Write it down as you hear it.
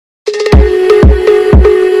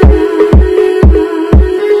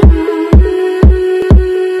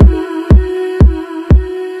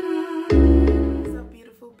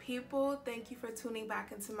for tuning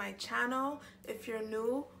back into my channel. If you're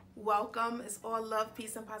new, welcome. It's all love,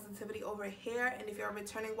 peace, and positivity over here. And if you're a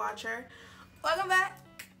returning watcher, welcome back.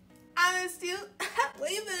 I missed you.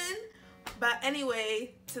 Where you been? But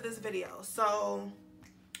anyway, to this video. So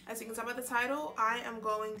as you can tell by the title, I am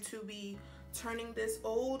going to be turning this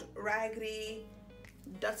old, raggedy,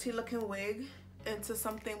 dusty looking wig into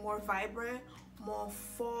something more vibrant, more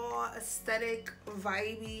fall aesthetic,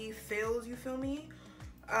 vibey feels, you feel me?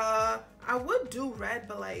 I would do red,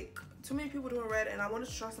 but like too many people doing red and I want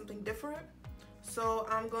to try something different. So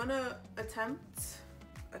I'm gonna attempt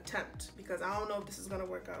because I don't know if this is gonna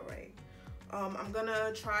work out right. I'm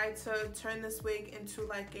gonna try to turn this wig into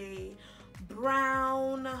like a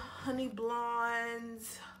brown, honey blonde,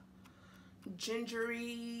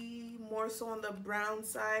 gingery, more so on the brown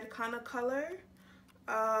side kind of color.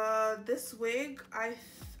 This wig,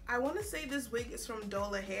 I want to say this wig is from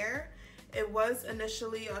Dola Hair. It was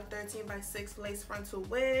initially a 13x6 lace frontal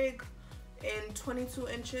wig in 22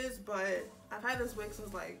 inches, but I've had this wig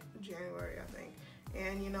since like January, I think.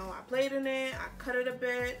 And you know, I played in it, I cut it a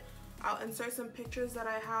bit. I'll insert some pictures that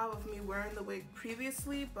I have of me wearing the wig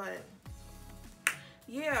previously, but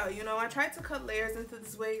yeah, you know, I tried to cut layers into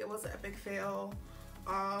this wig. It was an epic fail.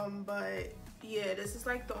 But yeah, this is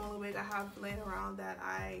like the only wig I have laying around that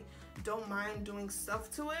I don't mind doing stuff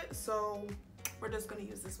to it, so we're just gonna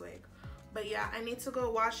use this wig. But yeah, I need to go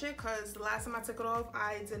wash it because the last time I took it off,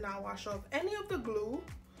 I did not wash off any of the glue.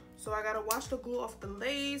 So I gotta wash the glue off the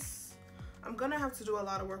lace. I'm gonna have to do a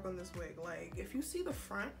lot of work on this wig. Like, if you see the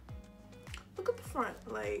front, look at the front.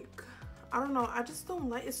 Like, I don't know, I just don't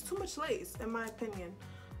like, it's too much lace in my opinion.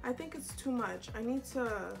 I think it's too much. I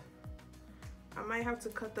might have to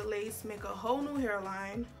cut the lace, make a whole new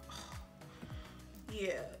hairline.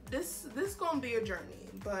 Yeah, this gonna be a journey,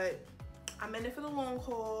 but I'm in it for the long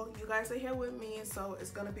haul. You guys are here with me, so it's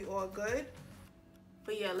gonna be all good.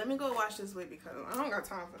 But yeah, let me go wash this wig because I don't got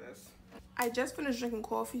time for this. I just finished drinking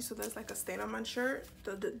coffee, so there's like a stain on my shirt.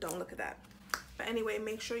 Don't look at that. But anyway,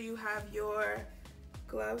 make sure you have your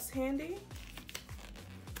gloves handy.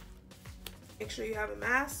 Make sure you have a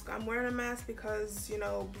mask. I'm wearing a mask because, you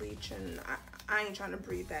know, bleach, and I ain't trying to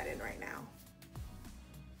breathe that in right now.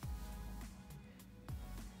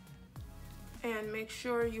 And make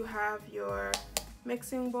sure you have your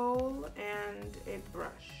mixing bowl and a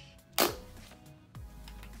brush.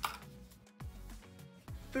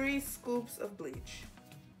 3 scoops of bleach.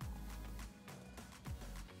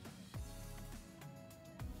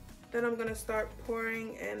 Then I'm gonna start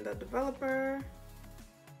pouring in the developer.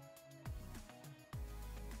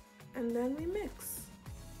 And then we mix.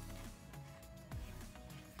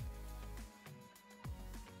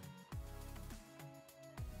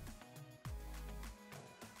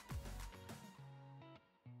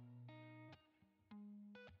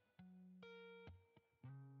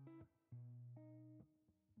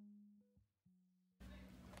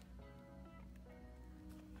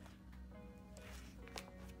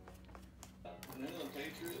 None of the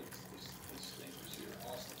Patriots, this thing was here,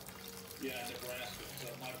 Austin. Yeah, Nebraska. So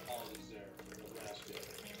my apologies there for Nebraska.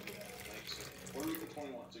 Yeah, thanks. Puerto Rico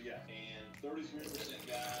 21. So yeah, and 33%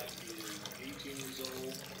 guy is 18 years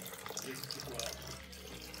old. Well,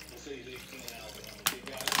 we'll say he's 18 now. But you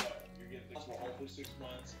guys, you're getting this for hopefully 6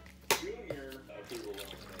 months. Junior, approval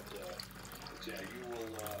limit, but yeah, you will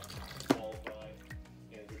qualify.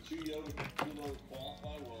 And they're too young to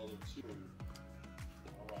qualify. Well, they're too.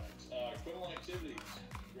 Criminal activities.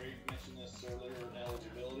 Greg mentioned this earlier in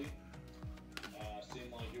eligibility.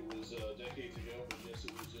 Seemed like it was decades ago, but yes,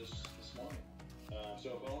 it was just this morning.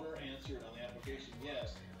 So if owner answered on the application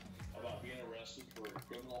yes about being arrested for a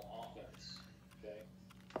criminal offense, okay,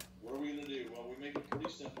 what are we going to do? Well, we make it pretty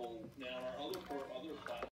simple. Now, our other platform.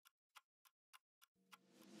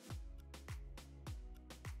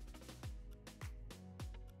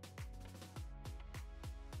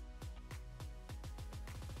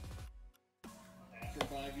 After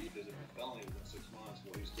 5 years, if a felony within 6 months,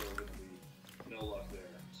 well, he's still going to be no luck there.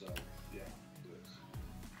 So, yeah, do it.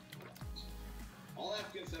 All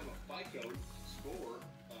applicants have a FICO score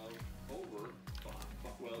of over 5.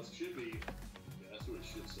 Well, it should be, that's what it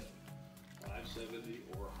should say, 570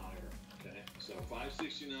 or higher. Okay, so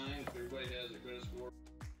 569 if everybody has a credit score.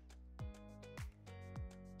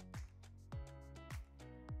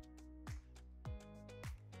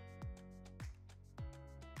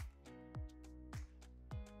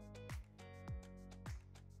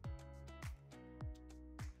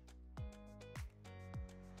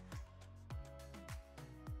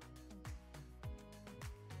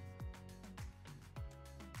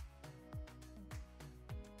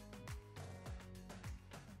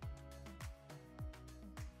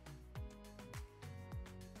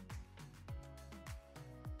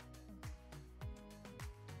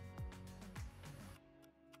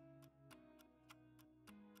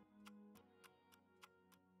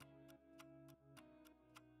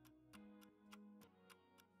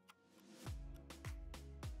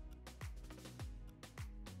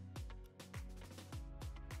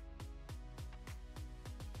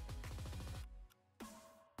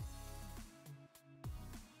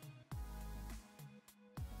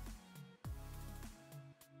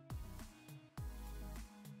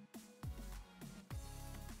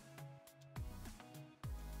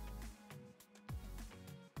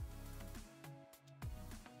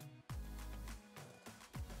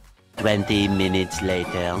 20 minutes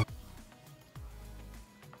later.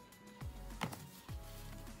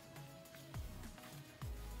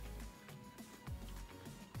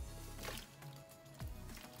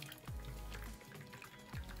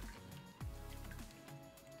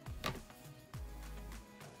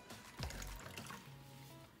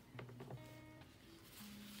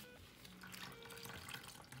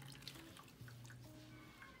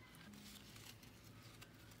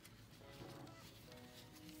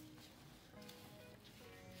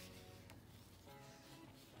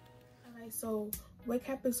 So wig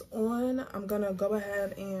cap is on. I'm gonna go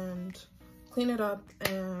ahead and clean it up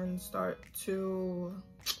and start to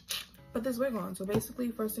put this wig on. So basically,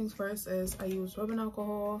 first things first is I use rubbing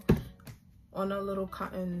alcohol on a little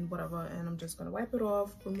cotton whatever, and I'm just gonna wipe it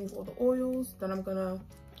off, remove all the oils. Then I'm gonna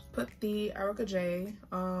put the Ericka J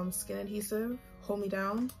skin adhesive, hold me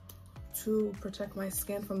down, to protect my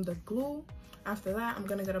skin from the glue. After that, I'm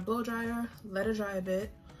gonna get a blow dryer, let it dry a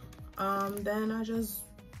bit. Then I just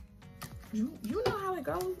you know how it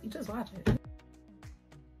goes, you just watch it.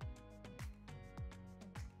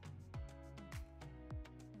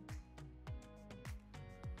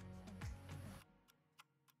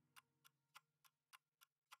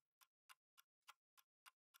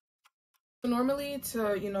 Normally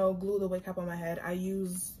to, you know, glue the wig cap on my head, I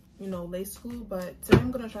use, you know, lace glue, but today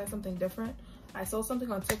I'm gonna try something different. I saw something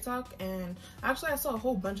on TikTok, and actually I saw a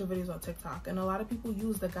whole bunch of videos on TikTok, and a lot of people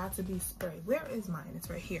use the Got2b spray. Where is mine? It's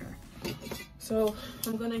right here. So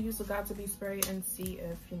I'm gonna use the Got2b spray and see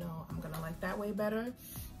if, you know, I'm gonna like that way better.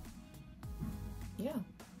 Yeah.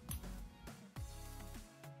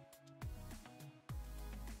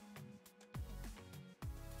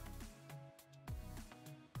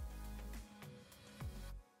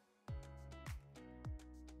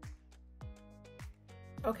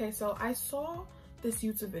 Okay, so I saw this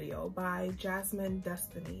YouTube video by Jasmine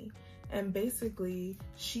Destiny, and basically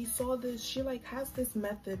she saw this, she like has this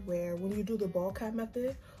method where when you do the ball cap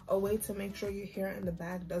method, a way to make sure your hair in the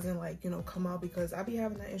back doesn't like, you know, come out, because I be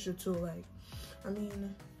having that issue too. Like, I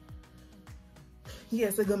mean, yeah,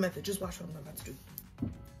 it's a good method. Just watch what I'm about to do.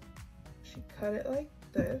 She cut it like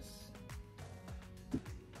this.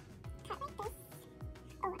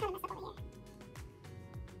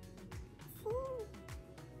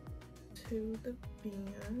 To the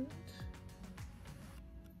band,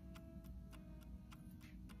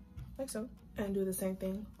 like so, and do the same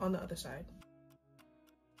thing on the other side.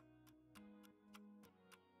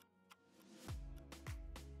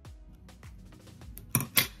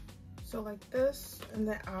 So like this, and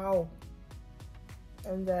then ow,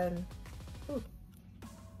 and then ooh,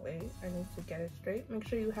 wait, I need to get it straight. Make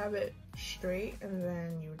sure you have it straight, and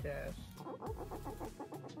then you just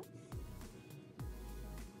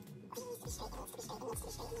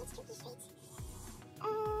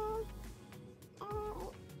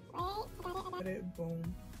put it,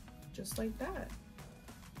 boom, just like that.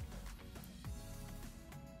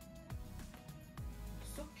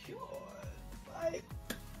 So cute. Like,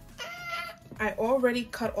 I already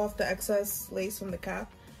cut off the excess lace from the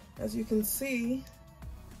cap. As you can see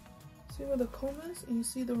where the comb is, and you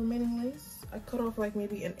see the remaining lace. I cut off like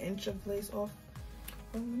maybe an inch of lace off.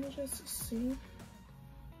 Let me just see.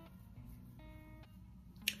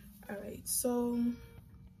 Alright, so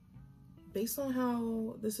based on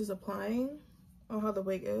how this is applying, or how the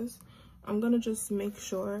wig is, I'm gonna just make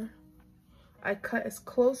sure I cut as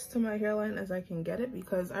close to my hairline as I can get it,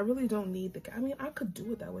 because I really don't need the, I mean, I could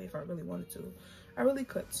do it that way if I really wanted to. I really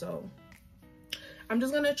could. So I'm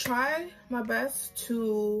just gonna try my best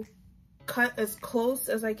to cut as close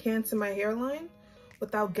as I can to my hairline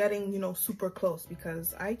without getting, you know, super close,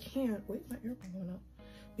 because I can't, wait, my earbud went up,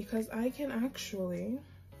 because I can actually,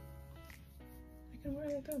 I can wear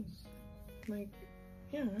it like this. Like,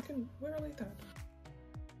 yeah, I can wear it like that.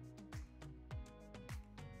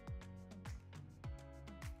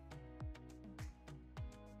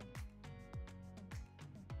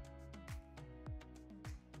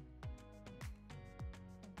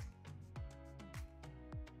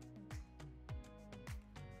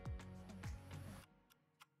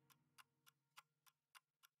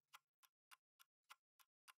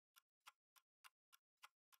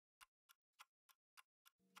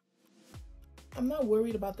 I'm not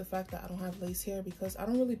worried about the fact that I don't have lace hair, because I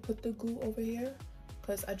don't really put the glue over here,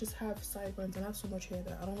 because I just have sideburns and I have so much hair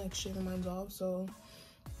that I don't like shaving mine off. So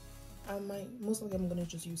I might, most likely I'm gonna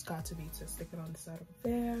just use Got2b to stick it on the side over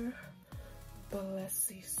there. But let's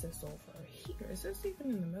see this over here. Is this even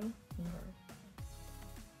in the middle? No.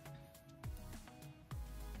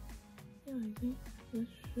 Yeah, I think this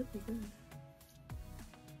should be good.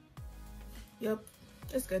 Yep,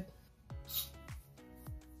 it's good.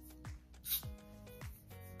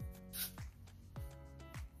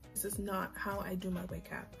 This is not how I do my wig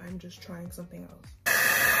cap. I'm just trying something else.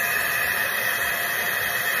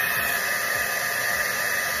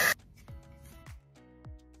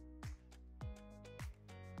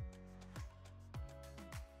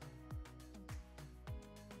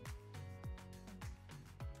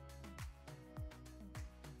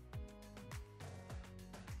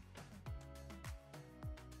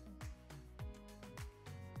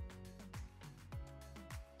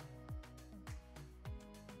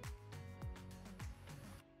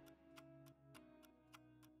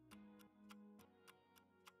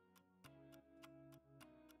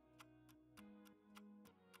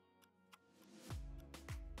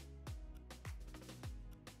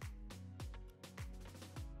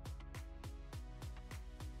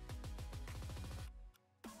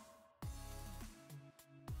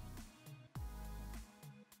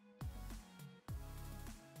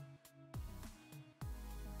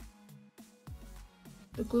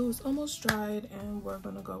 The glue is almost dried and we're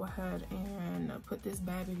gonna go ahead and put this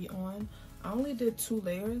bad baby on. I only did 2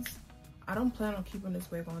 layers. I don't plan on keeping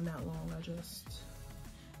this wig on that long. I just,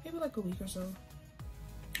 maybe like a week or so.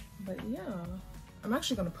 But yeah, I'm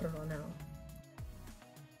actually gonna put it on now.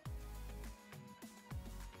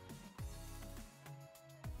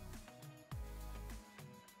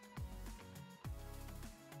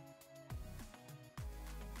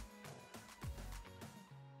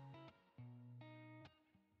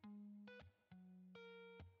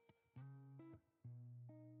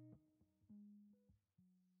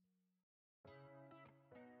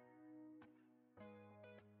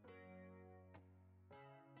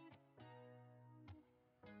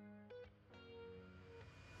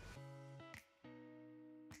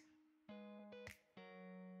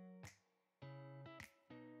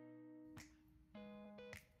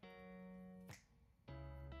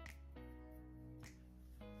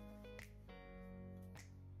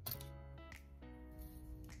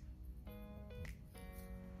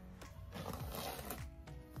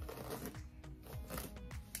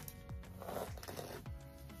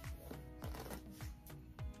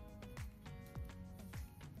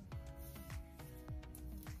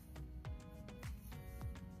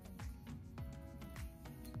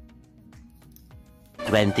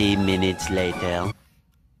 Twenty minutes later.